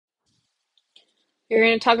You're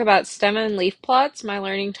going to talk about stem and leaf plots. My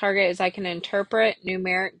learning target is I can interpret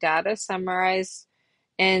numeric data summarized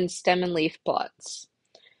in stem and leaf plots.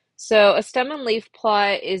 So a stem and leaf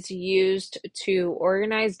plot is used to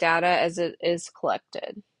organize data as it is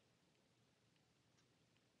collected.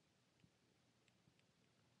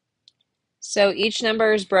 So each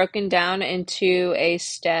number is broken down into a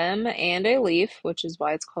stem and a leaf, which is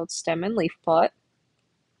why it's called stem and leaf plot.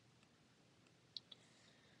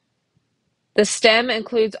 The stem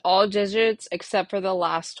includes all digits except for the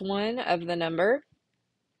last one of the number.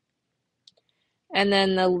 And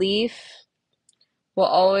then the leaf will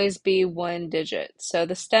always be one digit. So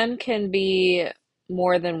the stem can be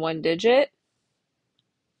more than one digit.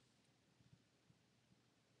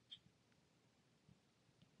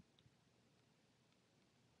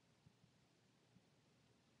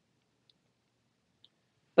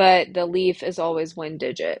 But the leaf is always one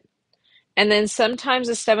digit. And then sometimes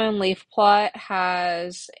a stem and leaf plot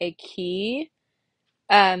has a key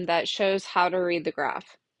that shows how to read the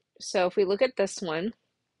graph. So if we look at this one,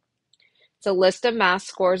 it's a list of math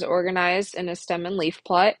scores organized in a stem and leaf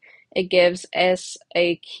plot. It gives us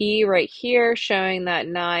a key right here showing that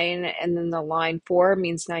 9 and then the line 4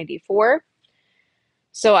 means 94.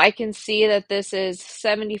 So I can see that this is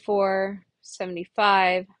 74,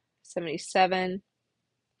 75, 77,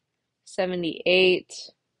 78,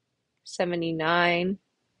 79.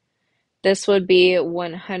 This would be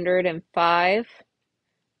 105,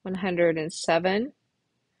 107,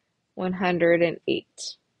 108.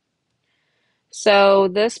 So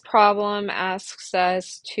this problem asks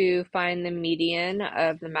us to find the median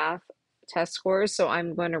of the math test scores. So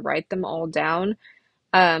I'm going to write them all down,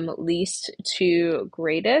 least to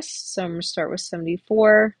greatest. So I'm going to start with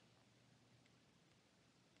 74.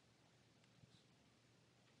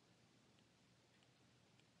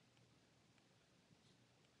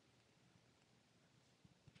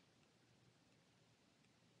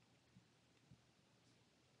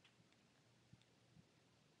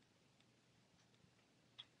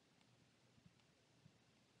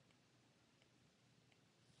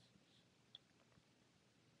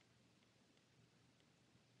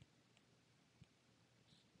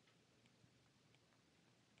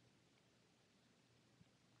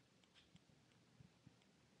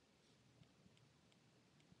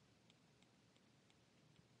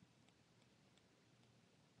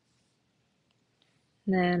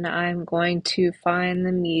 Then I'm going to find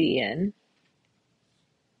the median.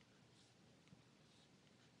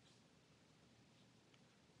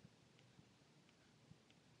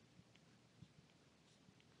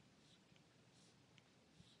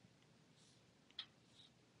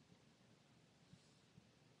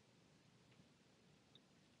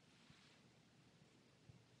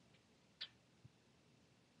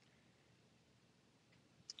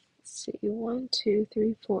 Let's see, 1, 2,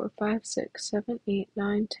 3, 4, 5, 6, 7, 8,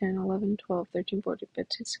 9, 10, 11, 12, 13, 14,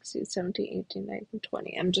 15, 16, 17, 18, 19,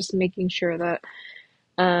 20. I'm just making sure that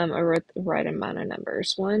I wrote the right amount of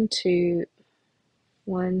numbers. 1, 2,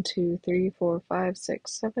 1, 2, 3, 4, 5,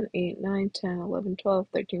 6, 7, 8, 9, 10, 11, 12,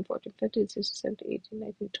 13, 14, 15, 16, 17, 18,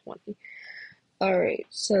 19, 20. All right,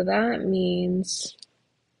 so that means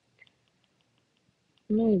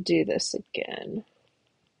I'm going to do this again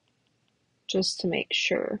just to make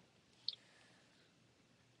sure.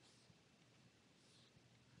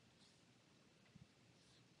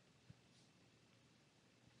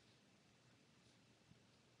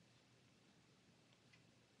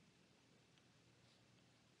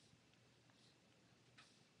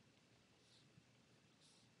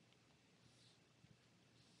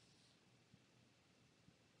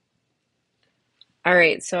 All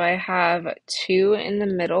right, so I have 2 in the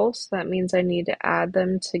middle, so that means I need to add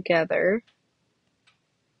them together.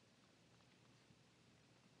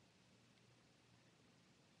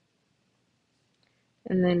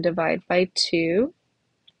 And then divide by 2.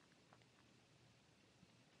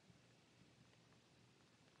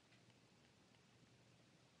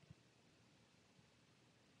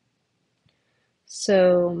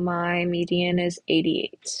 So my median is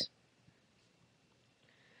 88.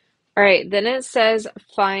 All right, then it says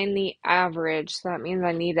find the average. So that means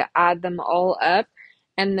I need to add them all up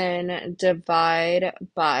and then divide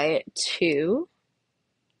by 2.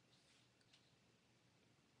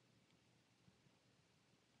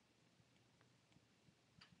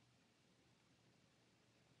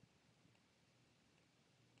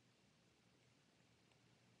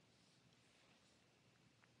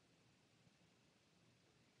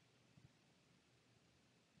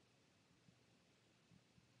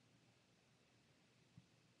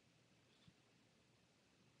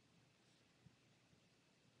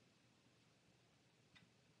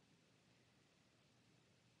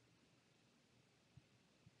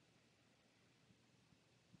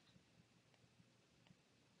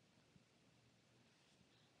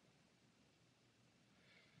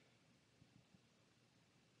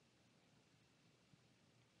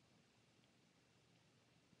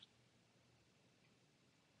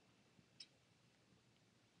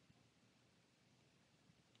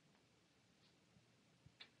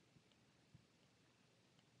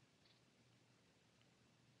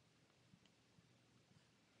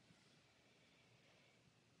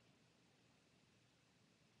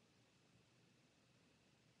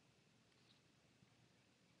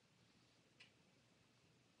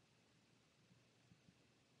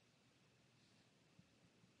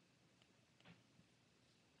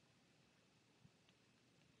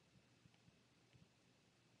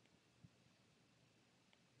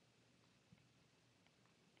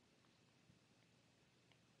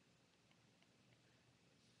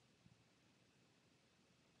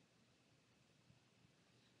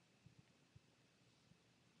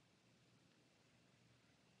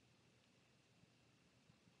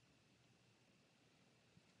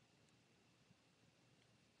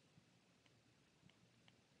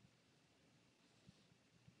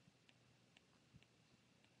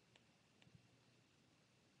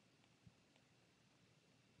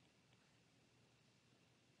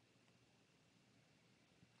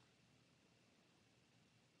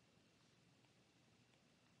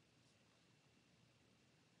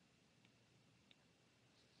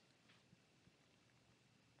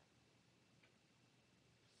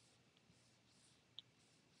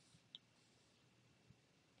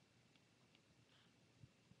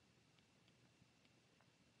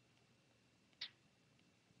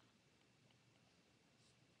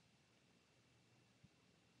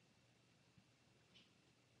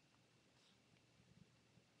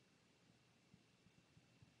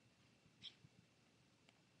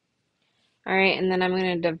 All right, and then I'm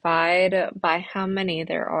going to divide by how many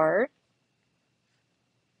there are.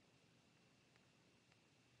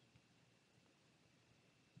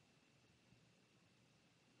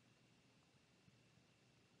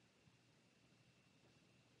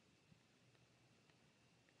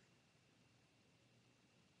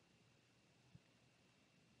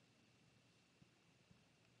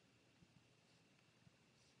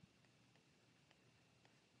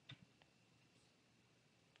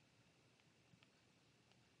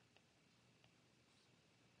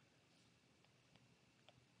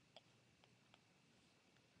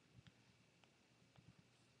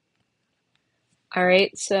 All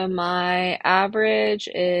right, so my average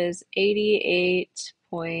is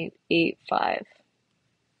 88.85.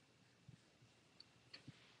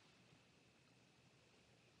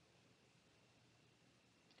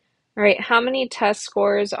 All right, how many test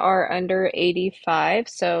scores are under 85?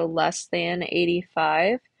 So less than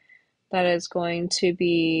 85. That is going to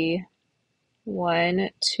be 1,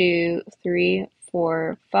 2, 3,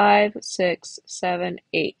 4, 5, 6, 7,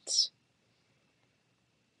 8.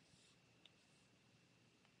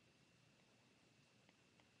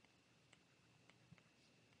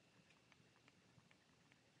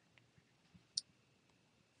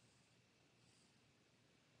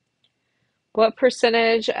 What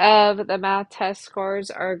percentage of the math test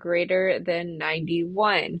scores are greater than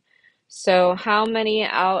 91? So how many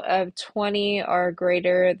out of 20 are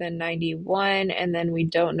greater than 91? And then we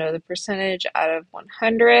don't know the percentage out of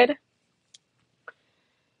 100.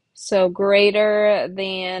 So greater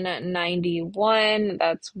than 91,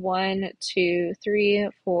 that's 1, 2, 3,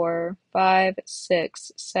 4, 5,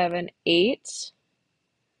 6, 7, 8.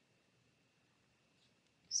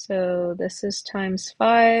 So this is times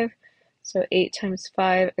 5. So 8 times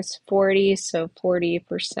 5 is 40, so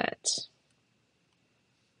 40%.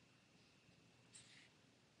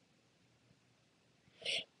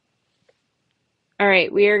 All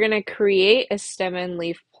right, we are going to create a stem and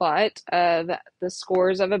leaf plot of the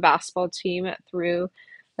scores of a basketball team through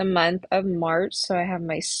the month of March. So I have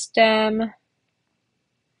my stem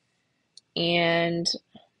and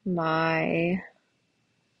my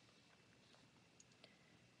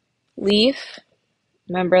leaf.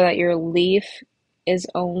 Remember that your leaf is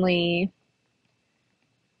only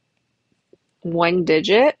one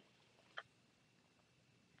digit.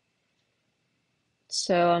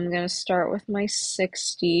 So I'm going to start with my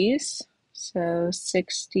 60s. So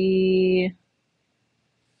 65,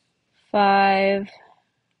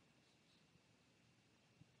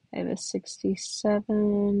 I have a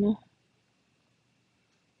 67,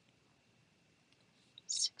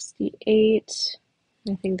 68.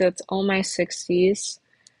 I think that's all my 60s.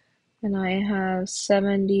 And I have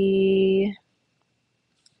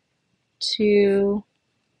 72,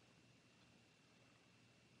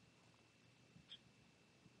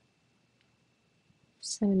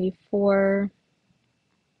 74,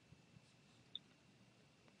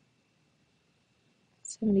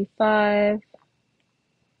 75,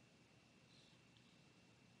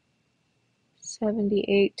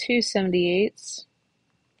 78, two 78s.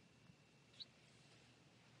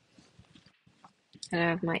 And I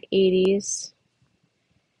have my 80s.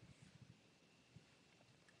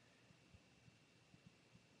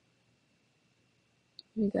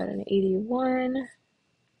 We got an 81,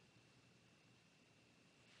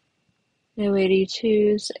 no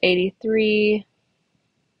 82s, 83,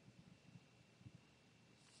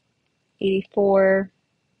 84,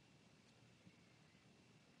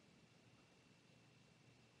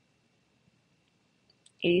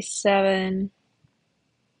 87,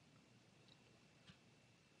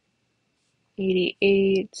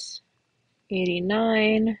 88,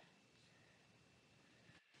 89,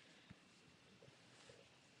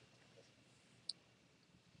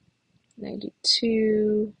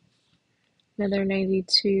 92, another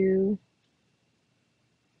 92,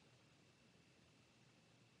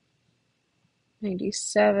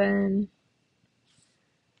 97,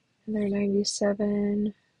 another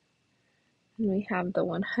 97, and we have the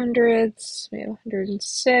 100s, we have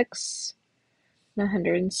 106,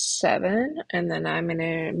 107, and then I'm going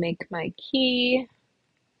to make my key.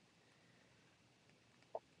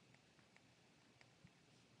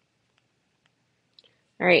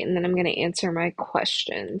 All right, and then I'm going to answer my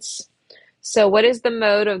questions. So what is the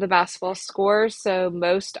mode of the basketball score? So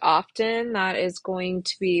most often that is going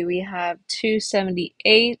to be, we have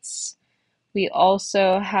 278s. We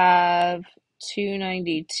also have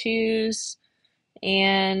 292s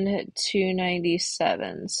and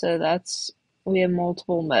 297. So we have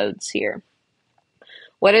multiple modes here.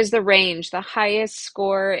 What is the range? The highest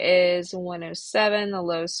score is 107. The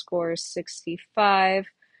lowest score is 65.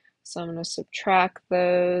 So I'm going to subtract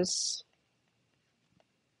those.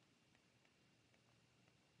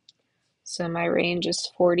 So my range is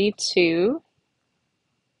 42.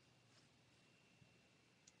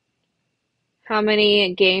 How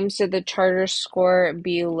many games did the Chargers score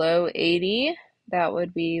below 80? That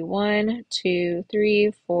would be 1, 2,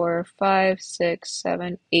 3, 4, 5, 6,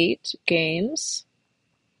 7, 8 games.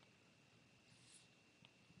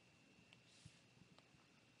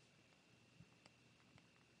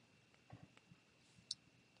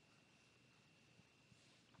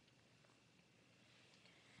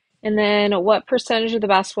 And then what percentage of the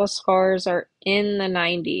basketball scores are in the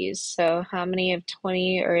 90s? So how many of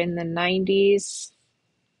 20 are in the 90s?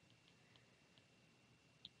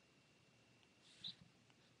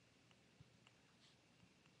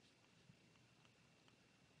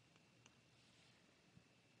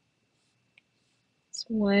 It's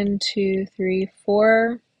 1, 2, 3,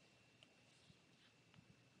 4.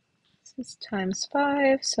 This is times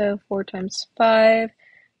 5, so 4 times 5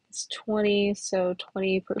 is 20, so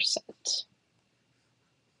 20%.